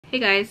Hey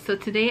guys, so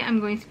today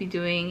I'm going to be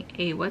doing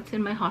a what's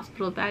in my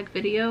hospital bag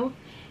video,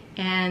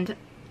 and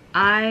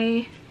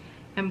I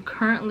am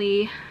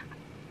currently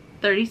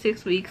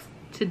 36 weeks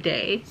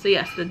today. So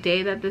yes, the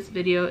day that this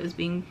video is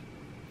being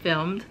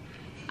filmed,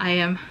 I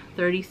am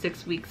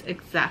 36 weeks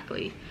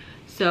exactly.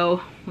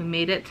 So we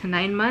made it to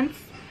 9 months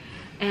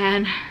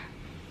and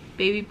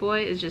baby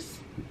boy is just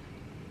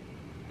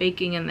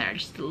baking in there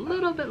just a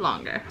little bit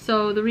longer.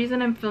 So the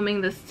reason I'm filming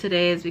this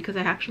today is because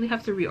I actually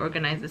have to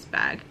reorganize this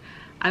bag.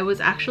 I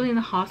was actually in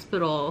the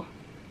hospital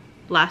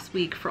last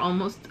week for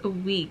almost a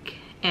week,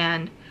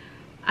 and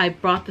I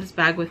brought this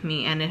bag with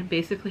me and it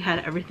basically had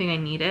everything I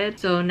needed.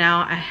 So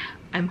now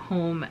I'm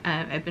home.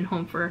 I've been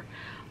home for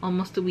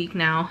almost a week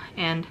now,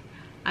 and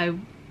I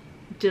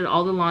did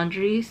all the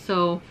laundry,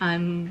 so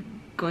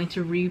I'm going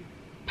to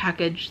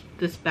repackage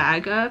this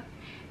bag up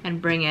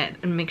and bring it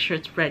and make sure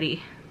it's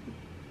ready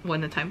when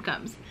the time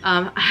comes.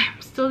 I'm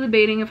still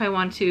debating if I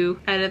want to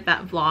edit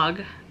that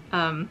vlog,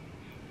 the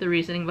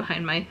reasoning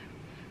behind my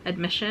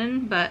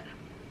admission, but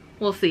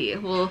we'll see.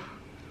 We'll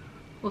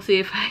see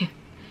if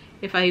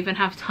I even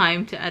have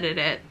time to edit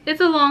it.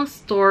 It's a long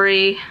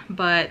story,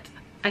 but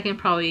I can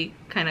probably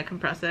kind of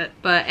compress it.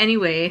 But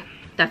anyway,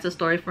 that's a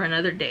story for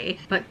another day.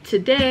 But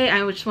today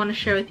I just want to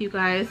share with you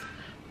guys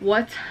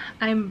what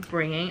I'm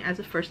bringing as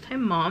a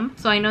first-time mom.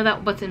 So I know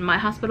that what's in my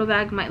hospital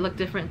bag might look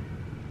different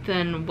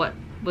than what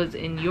was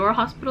in your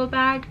hospital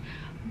bag,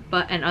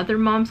 and other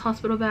moms'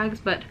 hospital bags,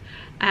 but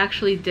I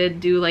actually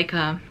did do like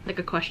a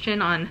question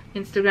on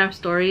Instagram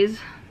stories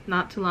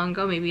not too long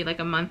ago, maybe like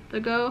a month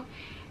ago,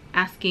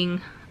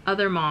 asking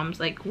other moms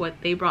like what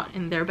they brought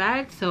in their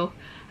bags. So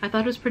I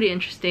thought it was pretty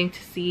interesting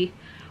to see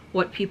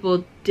what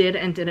people did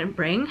and didn't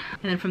bring,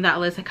 and then from that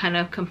list I kind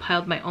of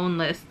compiled my own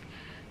list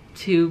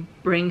to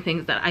bring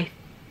things that I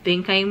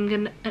think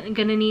I'm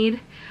gonna need.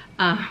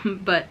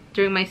 But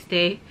during my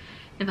stay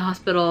in the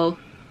hospital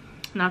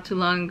not too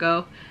long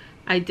ago,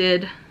 I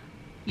did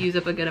use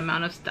up a good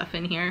amount of stuff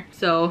in here,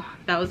 so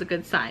that was a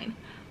good sign.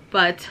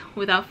 But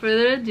without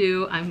further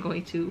ado, I'm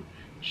going to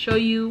show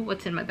you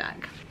what's in my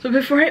bag. So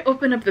before I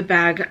open up the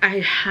bag, I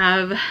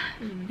have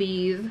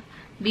these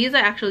I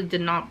actually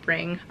did not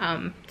bring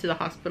to the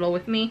hospital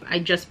with me. I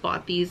just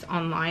bought these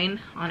online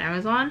on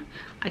Amazon.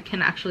 I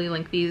can actually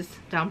link these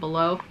down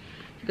below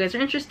if you guys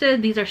are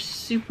interested. These are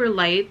super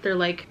light. They're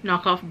like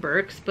knockoff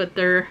Birks, but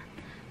they're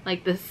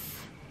like this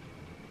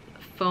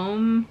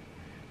foam,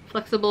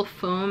 flexible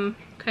foam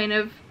kind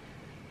of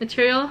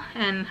material,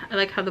 and I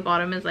like how the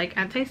bottom is like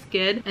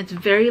anti-skid. It's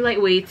very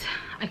lightweight.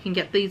 I can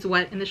get these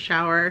wet in the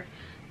shower,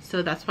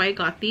 so that's why I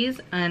got these,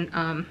 and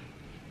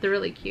they're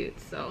really cute,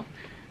 so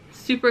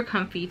super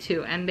comfy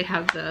too. And they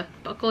have the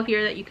buckle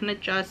here that you can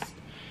adjust,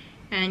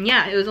 and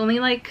yeah, it was only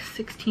like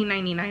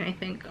 $16.99 I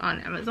think on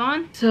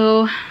Amazon.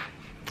 So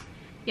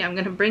yeah, I'm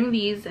gonna bring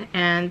these,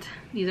 and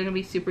these are gonna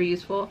be super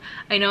useful.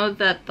 I know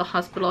that the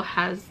hospital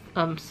has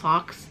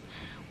socks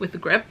with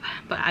grip,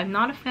 but I'm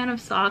not a fan of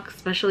socks,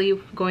 especially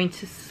going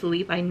to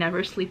sleep. I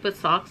never sleep with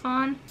socks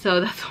on, so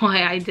that's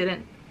why I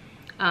didn't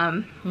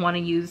want to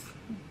use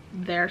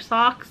their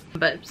socks.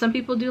 But some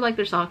people do like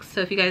their socks, so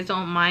if you guys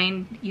don't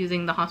mind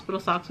using the hospital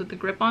socks with the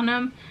grip on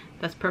them,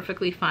 that's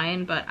perfectly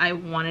fine. But I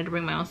wanted to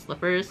bring my own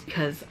slippers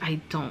because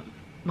I don't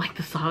like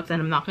the socks, and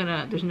I'm not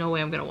gonna, there's no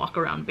way I'm gonna walk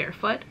around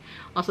barefoot.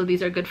 Also,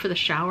 these are good for the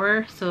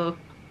shower, so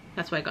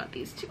that's why I got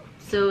these too.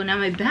 So now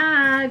my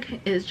bag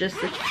is just,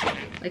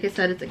 like I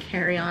said, it's a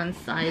carry-on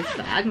size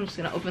bag. I'm just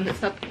gonna open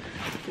this up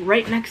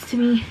right next to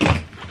me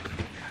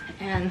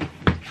and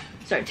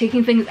start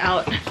taking things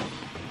out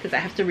because I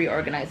have to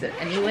reorganize it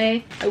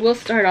anyway. I will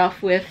start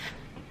off with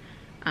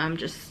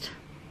just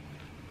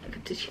like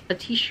a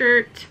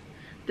t-shirt.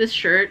 This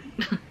shirt,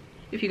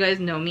 if you guys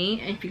know me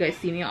and if you guys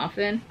see me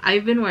often,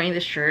 I've been wearing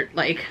this shirt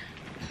like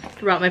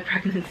throughout my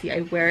pregnancy.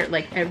 I wear it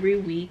like every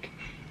week.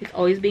 It's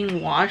always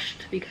being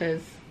washed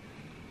because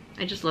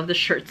I just love this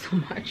shirt so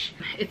much.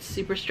 It's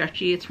super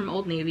stretchy. It's from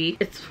Old Navy.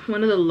 It's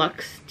one of the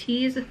luxe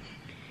tees,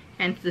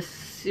 and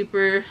it's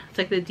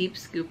like the deep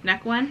scoop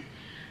neck one.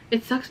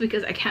 It sucks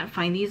because I can't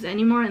find these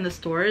anymore in the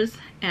stores,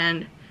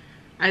 and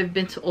I've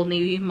been to Old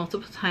Navy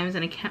multiple times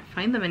and I can't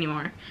find them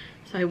anymore.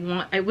 So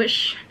I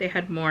wish they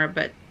had more,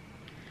 but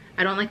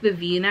I don't like the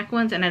V-neck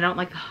ones, and I don't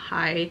like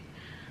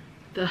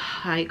the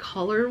high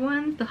collar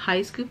ones, the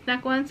high scoop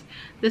neck ones.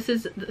 This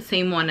is the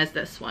same one as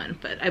this one,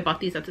 but I bought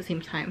these at the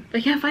same time. But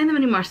I can't find them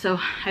anymore, so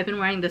I've been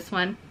wearing this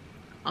one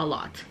a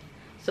lot.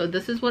 So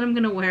this is what I'm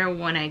gonna wear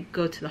when I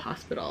go to the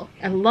hospital,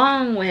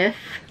 along with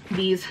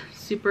these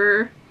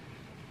super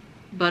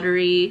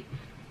buttery,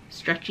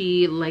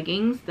 stretchy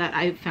leggings that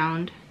I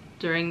found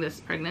during this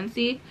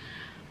pregnancy.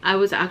 I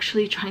was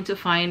actually trying to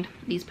find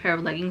these pair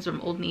of leggings from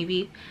Old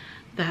Navy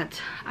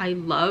that I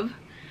love,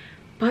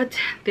 but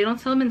they don't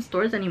sell them in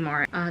stores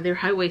anymore. They're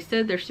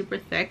high-waisted, they're super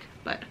thick,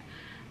 but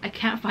I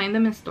can't find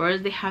them in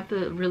stores. They have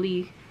the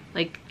really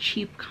like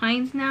cheap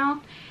kinds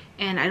now,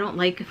 and I don't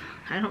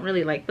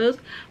really like those.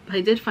 But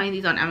I did find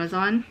these on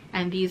Amazon,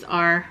 and these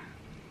are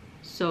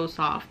so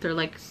soft. They're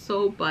like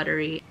so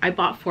buttery. I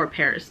bought 4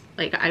 pairs.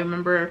 Like I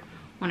remember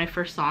when I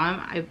first saw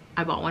them,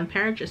 I bought one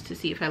pair just to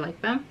see if I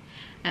like them.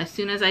 And as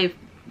soon as I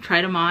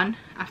tried them on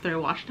after I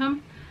washed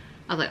them,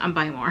 I was like, I'm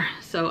buying more.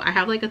 So I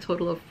have like a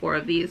total of 4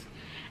 of these,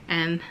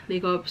 and they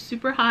go up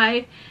super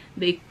high.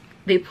 They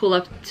pull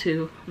up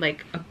to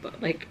like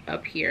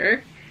up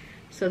here,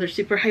 so they're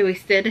super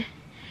high-waisted,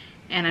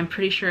 and I'm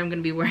pretty sure I'm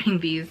gonna be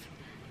wearing these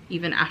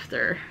even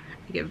after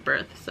I give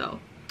birth. So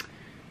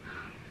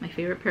my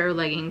favorite pair of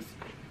leggings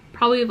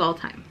probably of all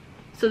time.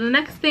 So the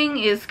next thing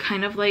is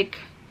kind of like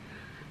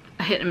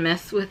a hit and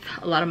miss with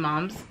a lot of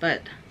moms,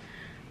 but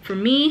for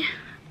me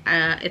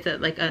it's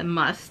like a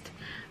must.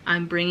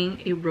 I'm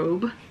bringing a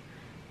robe.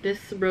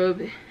 This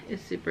robe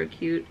is super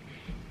cute.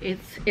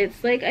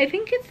 It's like, I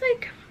think it's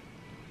like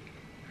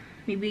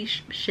maybe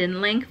shin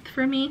length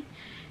for me,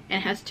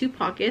 and it has 2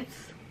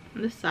 pockets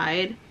on the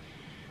side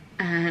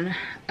and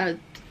a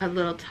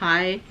little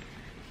tie.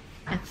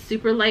 It's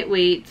super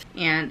lightweight,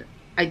 and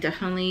I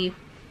definitely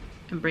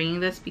am bringing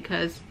this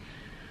because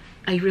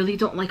I really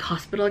don't like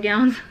hospital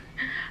gowns.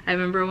 I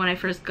remember when I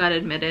first got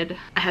admitted,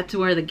 I had to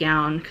wear the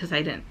gown because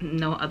I didn't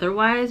know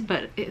otherwise,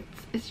 but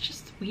it's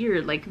just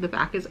weird. Like, the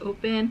back is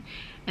open,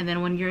 and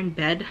then when you're in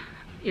bed,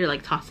 you're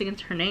like tossing and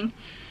turning,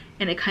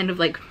 and it kind of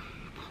like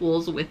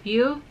pulls with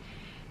you,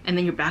 and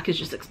then your back is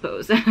just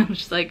exposed. I'm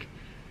just like,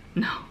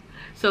 no.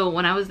 So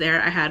when I was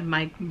there, I had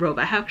my robe.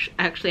 I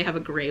actually have a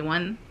gray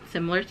one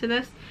similar to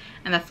this,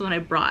 and that's the one I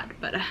brought,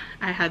 but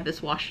I had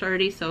this washed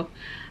already, so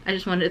I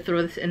just wanted to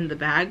throw this in the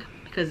bag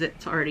because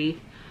it's already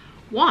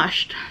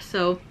washed.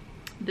 So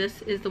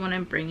this is the one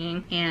I'm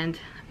bringing, and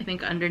I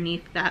think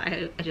underneath that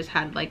I just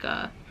had like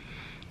a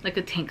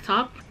tank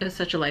top. It was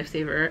such a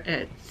lifesaver.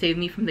 It saved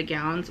me from the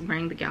gowns.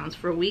 Wearing the gowns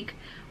for a week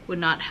would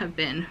not have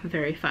been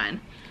very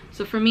fun.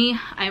 So for me,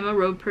 I'm a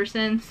robe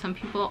person. Some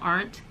people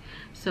aren't,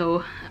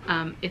 so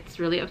it's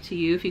really up to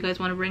you if you guys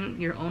want to bring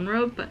your own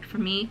robe, but for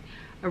me,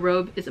 a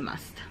robe is a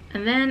must.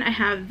 And then I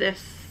have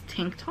this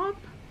tank top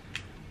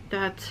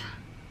that's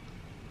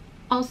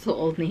also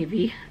Old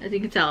Navy. As you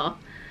can tell,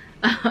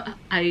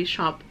 I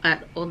shop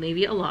at Old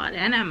Navy a lot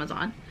and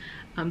Amazon.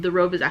 The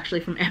robe is actually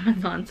from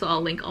Amazon, so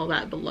I'll link all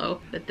that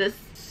below. But this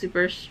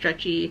super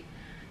stretchy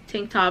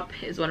tank top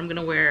is what I'm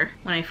gonna wear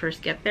when I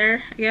first get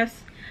there, I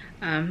guess,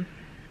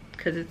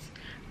 because it's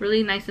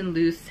really nice and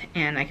loose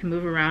and I can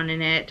move around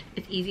in it.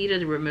 It's easy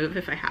to remove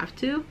if I have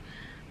to,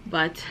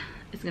 but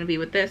it's gonna be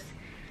with this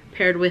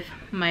paired with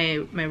my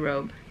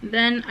robe.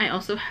 Then I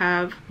also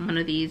have one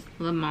of these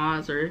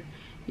Lamaze or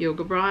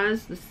yoga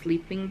bras, the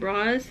sleeping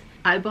bras.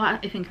 I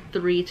bought, I think,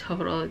 3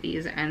 total of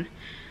these, and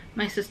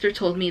my sister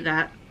told me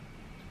that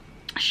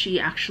she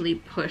actually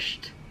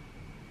pushed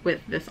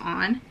with this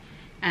on,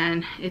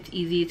 and it's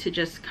easy to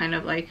just kind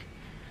of like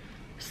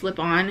slip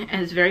on,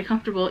 and it's very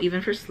comfortable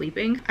even for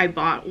sleeping. I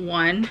bought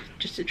one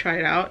just to try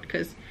it out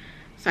because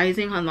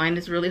sizing online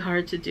is really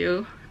hard to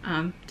do,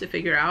 to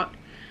figure out.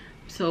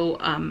 So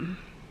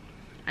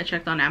I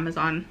checked on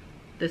Amazon.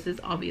 This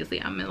is obviously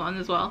Amazon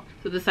as well.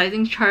 So the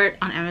sizing chart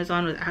on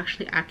Amazon was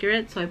actually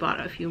accurate, so I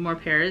bought a few more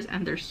pairs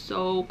and they're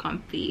so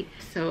comfy.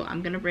 So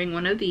I'm gonna bring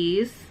one of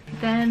these.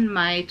 Then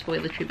my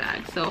toiletry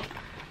bag. So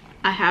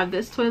I have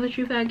this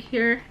toiletry bag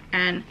here,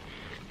 and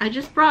I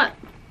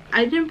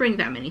didn't bring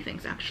that many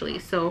things actually.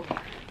 So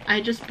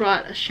I just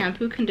brought a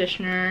shampoo,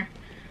 conditioner,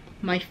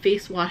 my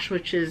face wash,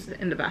 which is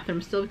in the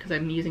bathroom still because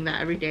I'm using that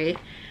every day,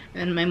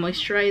 and my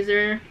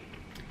moisturizer,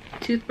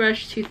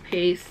 toothbrush,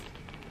 toothpaste,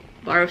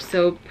 bar of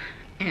soap,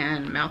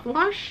 and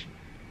mouthwash,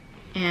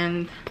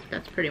 and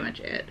that's pretty much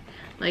it.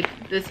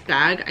 Like, this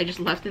bag I just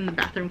left in the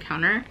bathroom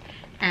counter,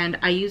 and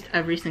I used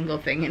every single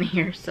thing in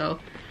here. So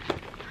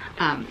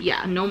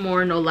yeah, no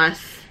more, no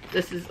less.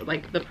 This is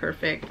like the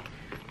perfect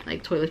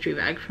like toiletry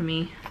bag for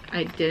me.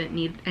 I didn't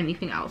need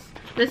anything else.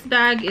 This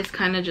bag is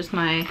kind of just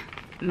my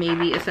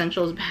maybe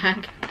essentials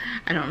bag.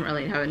 I don't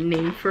really have a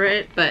name for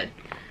it, but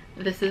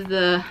this is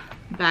the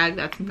bag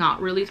that's not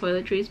really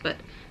toiletries, but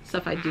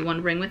stuff I do want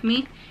to bring with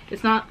me.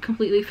 It's not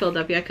completely filled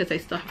up yet because I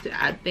still have to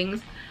add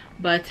things,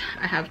 but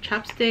I have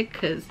chapstick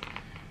because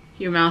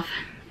your mouth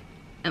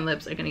and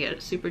lips are gonna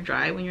get super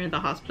dry when you're in the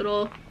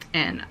hospital,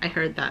 and I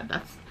heard that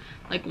that's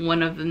like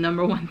one of the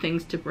 #1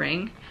 things to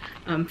bring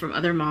from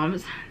other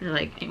moms. They're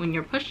like, when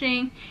you're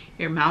pushing,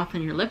 your mouth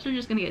and your lips are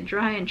just gonna get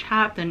dry and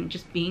chapped, and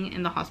just being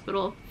in the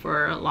hospital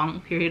for a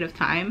long period of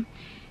time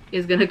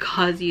is gonna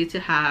cause you to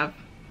have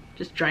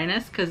just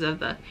dryness because of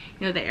the,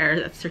 you know, the air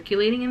that's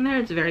circulating in there.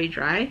 It's very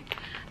dry.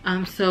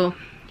 So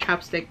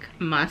chapstick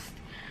must.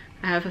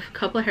 I have a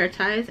couple of hair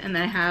ties, and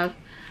then I have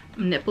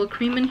nipple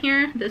cream in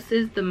here. This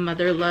is the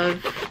Mother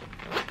Love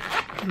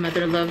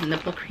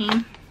nipple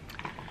cream,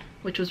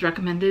 which was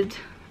recommended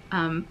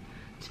to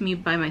me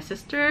by my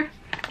sister.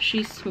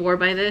 She swore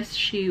by this.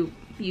 She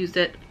used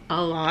it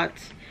a lot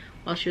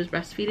while she was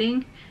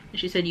breastfeeding, and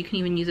she said you can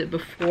even use it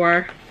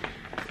before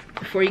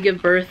you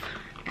give birth.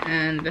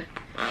 And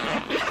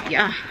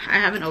yeah, I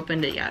haven't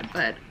opened it yet,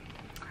 but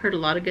heard a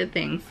lot of good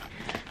things.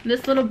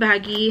 This little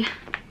baggie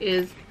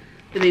is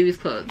the baby's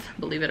clothes,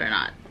 believe it or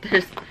not.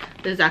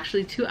 There's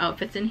actually 2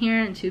 outfits in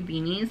here and 2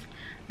 beanies.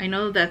 I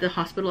know that the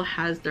hospital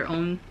has their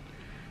own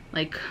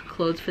like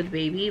clothes for the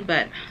baby,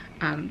 but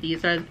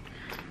these are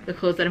the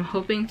clothes that I'm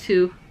hoping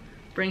to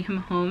bring him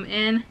home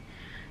in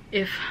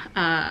if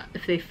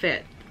they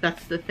fit.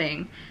 That's the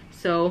thing.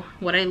 So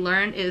what I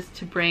learned is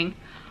to bring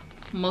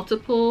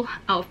multiple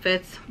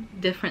outfits,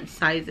 different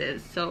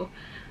sizes. So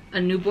a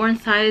newborn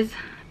size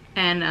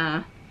and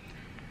a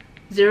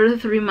 0 to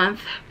 3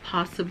 month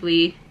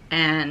possibly,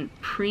 and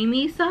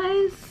preemie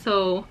size.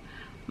 So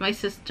my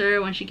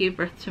sister, when she gave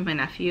birth to my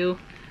nephew,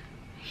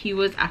 he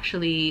was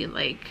actually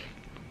like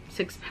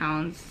 6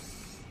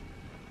 pounds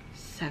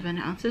 7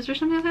 ounces or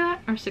something like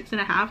that, or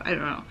 6.5, I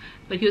don't know,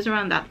 but he was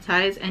around that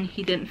size and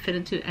he didn't fit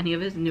into any of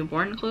his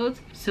newborn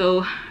clothes.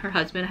 So her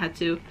husband had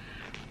to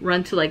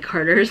run to like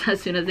Carter's as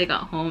soon as they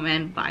got home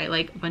and buy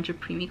like a bunch of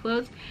preemie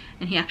clothes,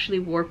 and he actually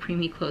wore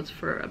preemie clothes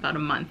for about a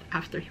month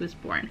after he was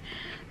born.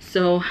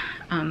 So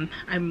I'm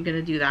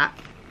gonna do that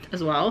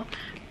as well,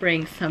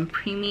 bring some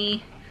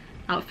preemie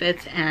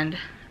outfits, and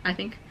I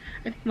think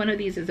one of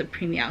these is a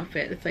preemie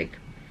outfit. It's like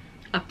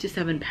up to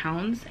 7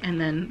 pounds, and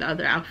then the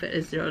other outfit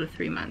is 0 to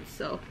 3 months.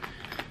 So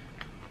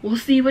we'll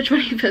see which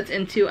one he fits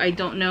into. I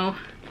don't know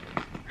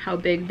how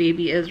big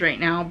baby is right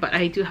now, but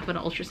I do have an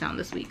ultrasound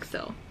this week,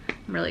 so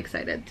I'm really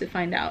excited to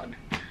find out.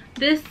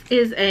 This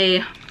is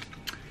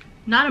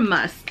not a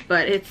must,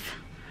 but it's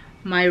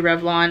my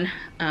Revlon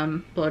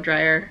blow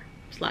dryer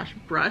slash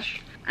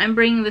brush. I'm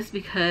bringing this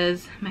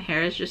because my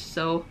hair is just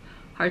so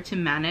hard to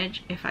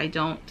manage if I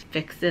don't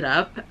fix it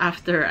up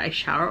after I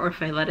shower or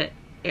if I let it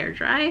air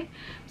dry.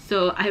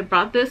 So I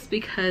brought this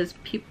because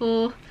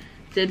people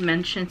did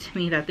mention to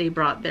me that they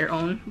brought their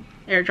own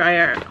air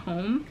dryer at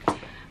home,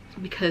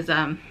 because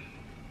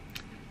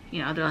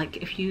you know, they're like,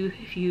 if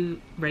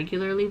you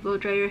regularly blow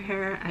dry your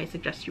hair, I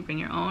suggest you bring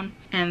your own.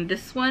 And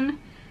this one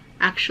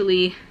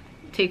actually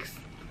takes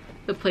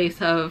the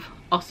place of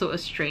also a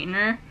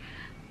straightener,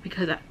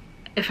 because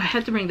if I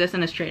had to bring this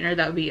and a straightener,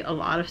 that would be a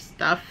lot of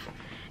stuff,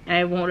 and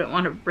I wouldn't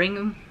want to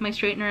bring my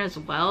straightener as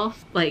well.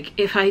 Like,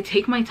 if I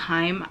take my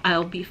time,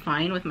 I'll be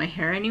fine with my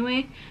hair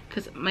anyway,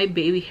 because my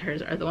baby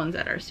hairs are the ones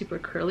that are super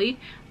curly.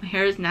 My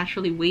hair is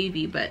naturally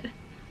wavy, but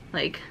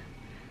like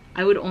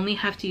I would only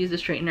have to use the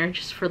straightener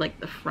just for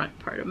like the front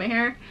part of my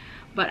hair,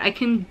 but I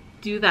can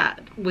do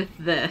that with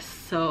this.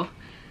 So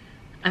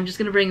I'm just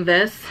gonna bring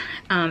this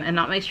and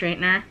not my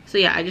straightener. So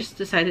yeah, I just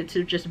decided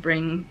to just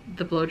bring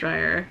the blow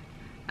dryer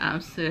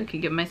so I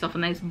could give myself a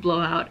nice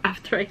blowout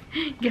after I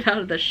get out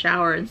of the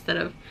shower, instead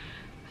of,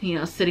 you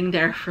know, sitting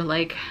there for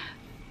like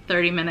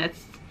 30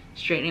 minutes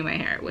straightening my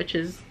hair, which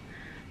is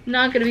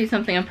not gonna be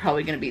something I'm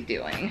probably gonna be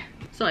doing.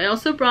 So I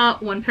also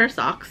brought 1 pair of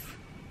socks.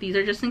 These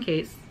are just in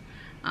case.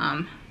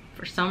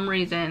 For some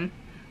reason,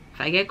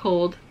 if I get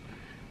cold,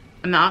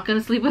 I'm not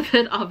gonna sleep with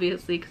it,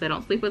 obviously, because I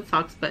don't sleep with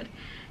socks, but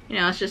you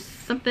know, it's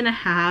just something to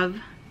have,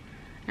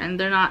 and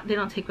they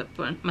don't take up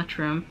much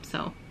room,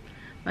 so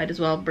might as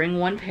well bring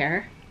 1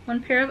 pair.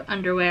 1 pair of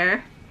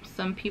underwear.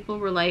 Some people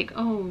were like,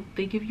 oh,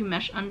 they give you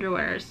mesh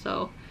underwear,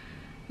 so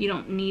you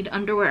don't need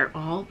underwear at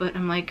all, but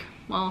I'm like,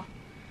 well,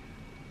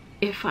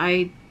 if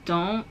I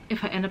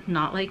end up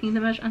not liking the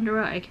mesh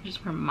underwear, I can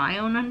just wear my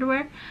own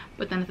underwear,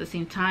 but then at the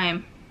same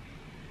time,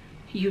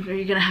 you're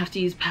gonna have to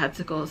use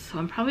padsicles, so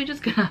I'm probably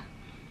just gonna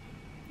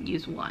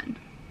use 1.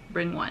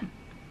 Bring 1.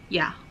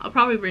 Yeah, I'll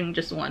probably bring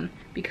just 1,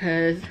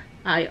 because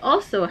I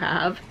also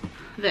have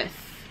this,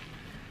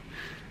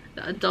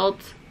 the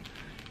adult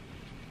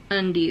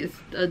undies,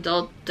 the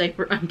adult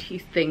diaper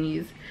undies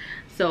thingies.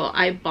 So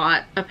I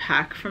bought a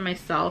pack for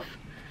myself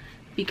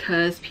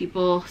because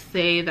people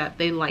say that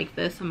they like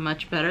this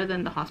much better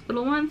than the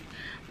hospital ones,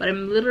 but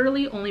I'm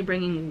literally only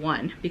bringing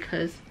 1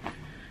 because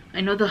I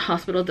know the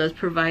hospital does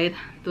provide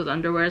those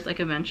underwears, like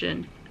I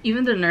mentioned.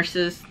 Even the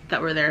nurses that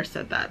were there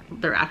said that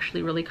they're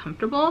actually really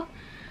comfortable.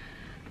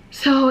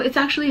 So it's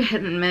actually a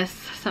hit and miss.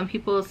 Some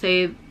people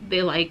say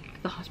they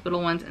like the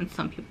hospital ones and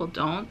some people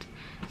don't.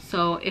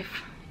 So if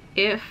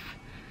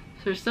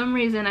for some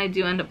reason I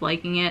do end up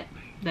liking it,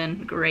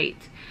 then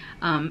great.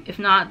 If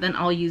not, then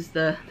I'll use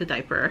the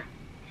diaper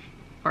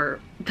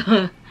or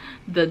the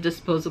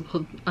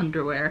disposable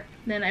underwear.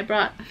 Then I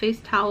brought a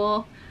face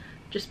towel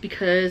just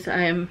because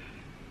I'm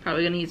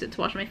probably gonna use it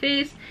to wash my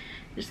face,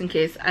 just in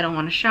case I don't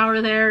want to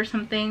shower there or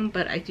something,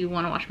 but I do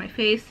want to wash my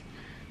face,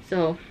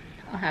 so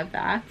I'll have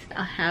that.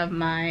 I'll have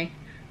my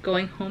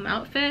going home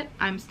outfit.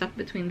 I'm stuck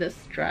between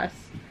this dress.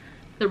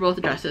 They're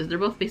both dresses. They're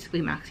both basically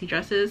maxi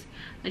dresses.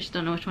 I just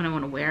don't know which one I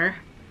want to wear.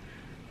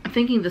 I'm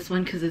thinking this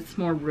one because it's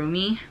more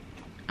roomy.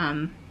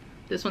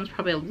 This one's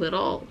probably a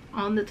little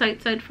on the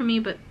tight side for me,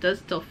 but does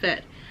still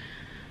fit.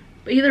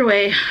 But either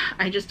way,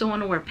 I just don't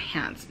want to wear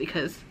pants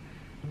because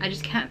I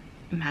just can't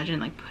imagine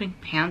like putting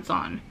pants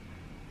on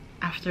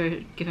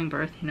after giving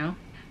birth, you know?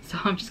 So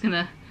I'm just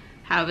gonna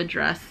have a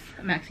dress,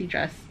 a maxi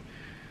dress,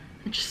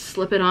 and just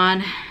slip it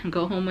on and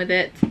go home with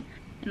it.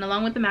 And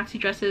along with the maxi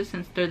dresses,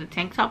 since they're the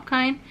tank top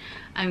kind,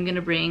 I'm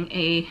gonna bring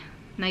a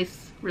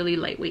nice, really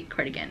lightweight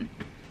cardigan.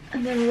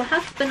 And then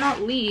last but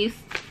not least,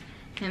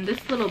 in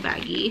this little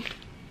baggie,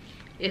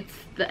 it's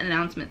the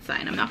announcement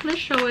sign. I'm not gonna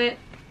show it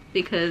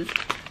because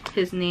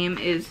his name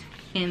is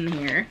in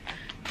here.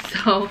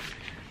 So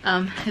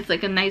It's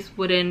like a nice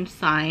wooden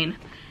sign,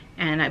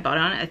 and I bought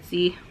it on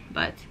Etsy,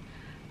 but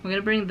I'm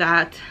gonna bring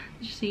that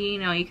just so you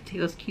know you can take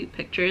those cute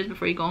pictures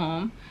before you go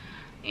home.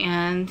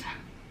 And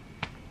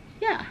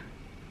yeah,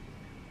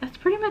 that's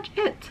pretty much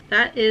it.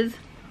 That is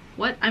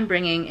what I'm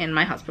bringing in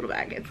my hospital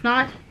bag. It's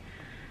not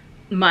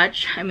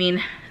much. I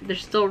mean,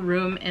 there's still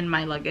room in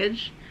my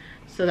luggage,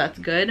 so that's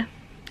good.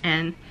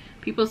 And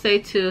people say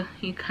to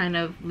you kind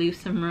of leave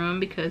some room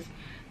because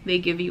they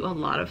give you a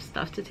lot of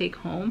stuff to take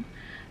home.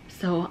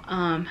 So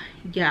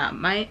yeah,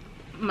 my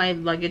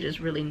luggage is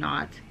really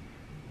not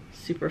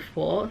super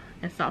full.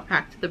 It's not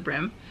packed to the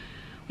brim,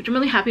 which I'm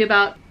really happy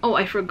about. Oh,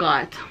 I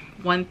forgot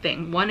one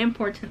thing, one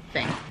important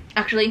thing.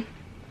 Actually,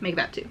 make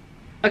that two.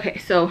 Okay,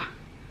 so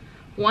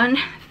one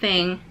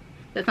thing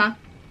that's not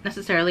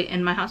necessarily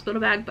in my hospital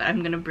bag, but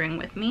I'm gonna bring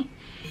with me,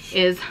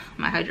 is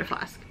my Hydro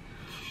Flask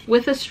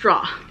with a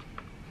straw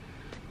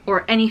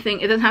or anything.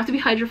 It doesn't have to be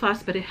Hydro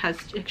Flask, but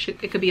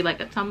it could be like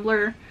a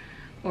tumbler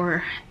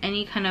or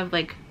any kind of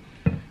like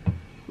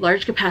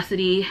large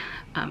capacity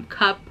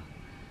cup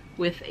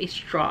with a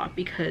straw,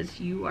 because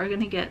you are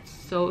gonna get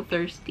so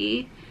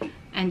thirsty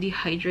and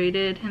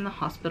dehydrated in the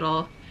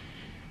hospital.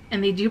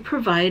 And they do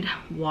provide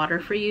water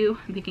for you.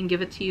 They can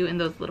give it to you in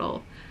those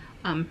little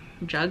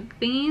jug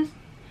thingies,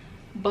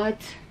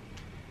 but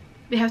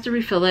they have to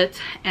refill it,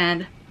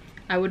 and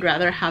I would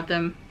rather have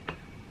them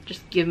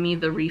just give me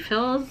the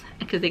refills,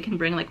 because they can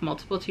bring like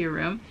multiple to your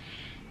room,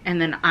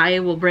 and then I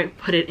will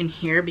put it in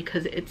here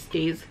because it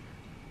stays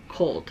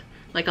cold.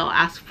 Like I'll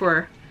ask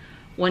for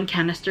one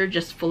canister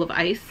just full of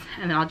ice,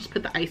 and then I'll just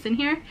put the ice in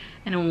here,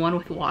 and then one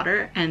with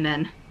water, and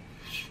then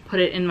put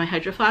it in my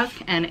Hydro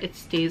Flask, and it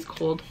stays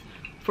cold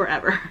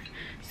forever.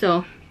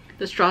 So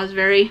the straw is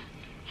very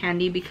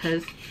handy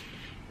because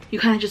you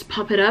kind of just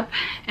pop it up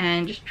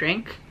and just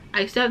drink.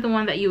 I used to have the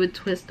one that you would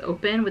twist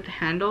open with the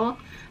handle,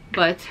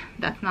 but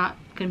that's not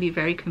going to be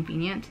very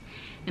convenient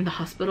in the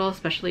hospital,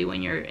 especially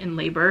when you're in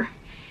labor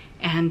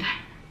and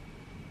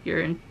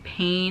you're in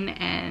pain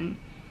and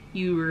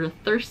you're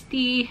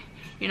thirsty.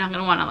 You're not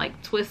going to want to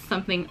like twist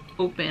something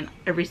open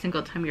every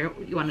single time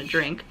you want to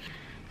drink.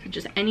 So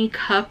just any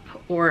cup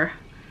or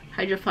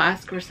Hydro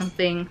Flask or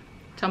something,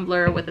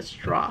 tumbler with a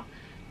straw,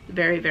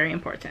 very, very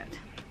important.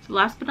 So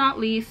last but not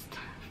least,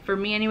 for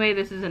me anyway,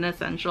 this is an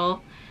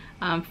essential.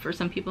 For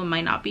some people it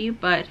might not be,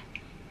 but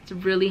it's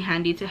really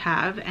handy to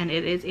have, and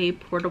it is a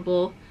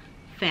portable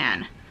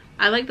fan.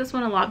 I like this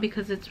one a lot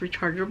because it's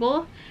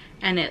rechargeable,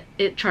 and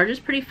it charges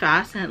pretty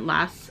fast, and it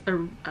lasts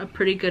a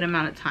pretty good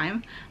amount of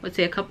time. I would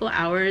say a couple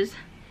hours.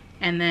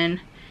 And then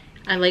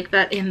I like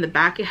that in the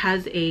back it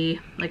has a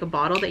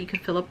bottle that you can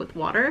fill up with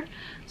water,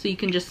 so you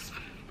can just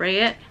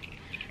spray it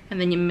and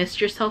then you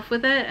mist yourself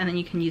with it, and then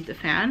you can use the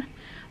fan.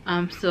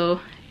 So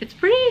it's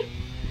pretty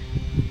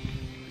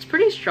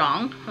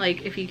strong.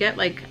 Like if you get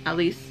like at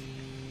least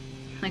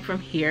like from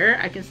here,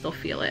 I can still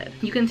feel it.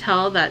 You can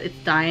tell that it's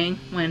dying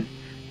when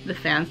the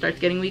fan starts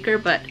getting weaker,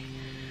 but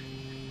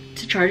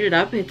to charge it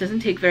up, it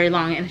doesn't take very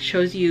long, and it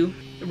shows you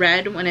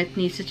red when it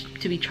needs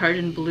to be charged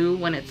and blue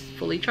when it's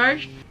fully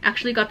charged.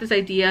 Actually got this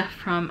idea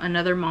from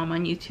another mom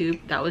on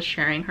YouTube that was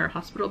sharing her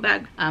hospital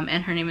bag,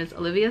 and her name is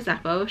Olivia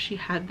Zappo. She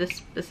had this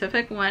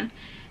specific one.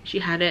 She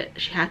had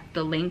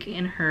the link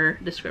in her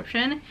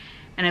description,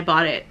 and I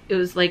bought it. It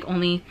was like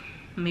only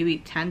maybe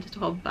 10 to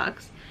 12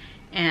 bucks,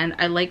 and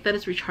I like that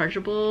it's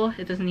rechargeable.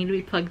 It doesn't need to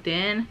be plugged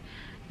in.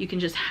 You can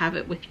just have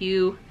it with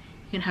you.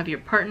 You can have your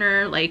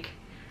partner like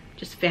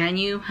just fan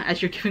you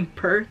as you're giving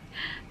birth,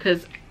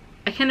 because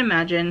I can't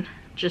imagine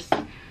just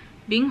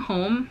being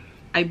home.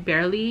 I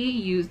barely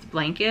used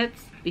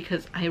blankets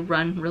because I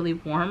run really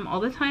warm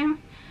all the time,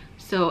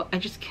 so I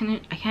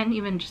can't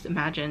even just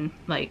imagine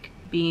like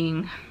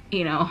being,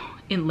 you know,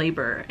 in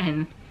labor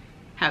and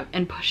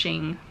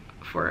pushing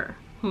for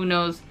who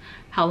knows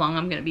how long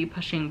I'm gonna be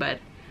pushing. But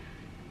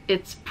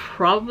it's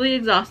probably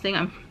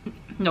exhausting.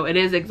 No, it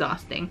is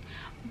exhausting,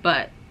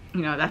 but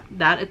you know,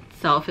 that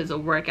itself is a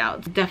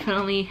workout.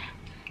 Definitely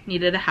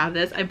needed to have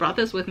this. I brought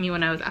this with me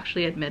when I was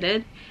actually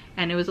admitted,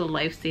 and it was a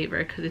lifesaver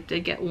because it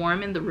did get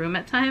warm in the room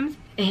at times,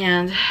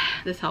 and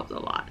this helped a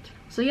lot.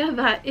 So yeah,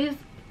 that is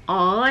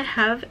all I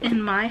have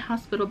in my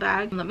hospital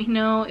bag. Let me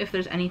know if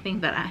there's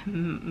anything that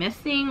I'm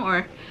missing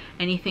or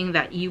anything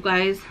that you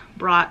guys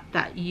brought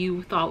that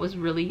you thought was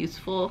really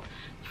useful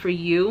for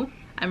you.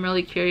 I'm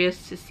really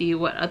curious to see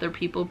what other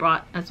people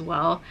brought as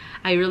well.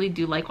 I really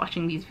do like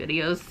watching these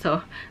videos,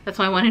 so that's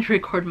why I wanted to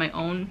record my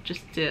own,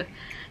 just to,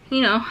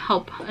 you know,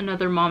 help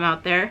another mom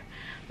out there.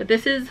 But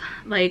this is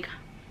like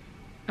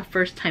a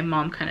first time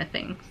mom kind of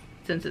thing,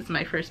 since it's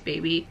my first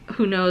baby.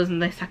 Who knows, in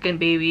the second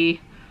baby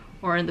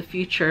or in the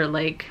future,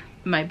 like,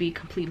 it might be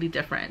completely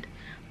different.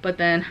 But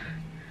then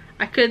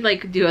I could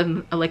like do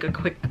a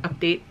quick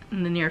update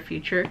in the near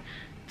future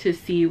to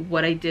see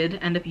what I did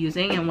end up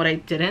using and what I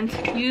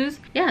didn't use.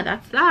 Yeah,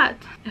 that's that.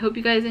 I hope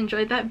you guys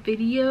enjoyed that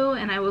video,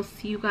 and I will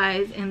see you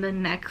guys in the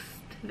next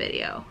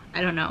video.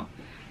 I don't know,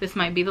 this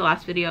might be the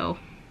last video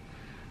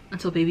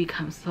until baby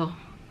comes, so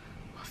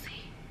we'll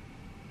see.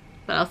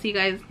 But I'll see you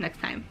guys next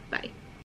time. Bye.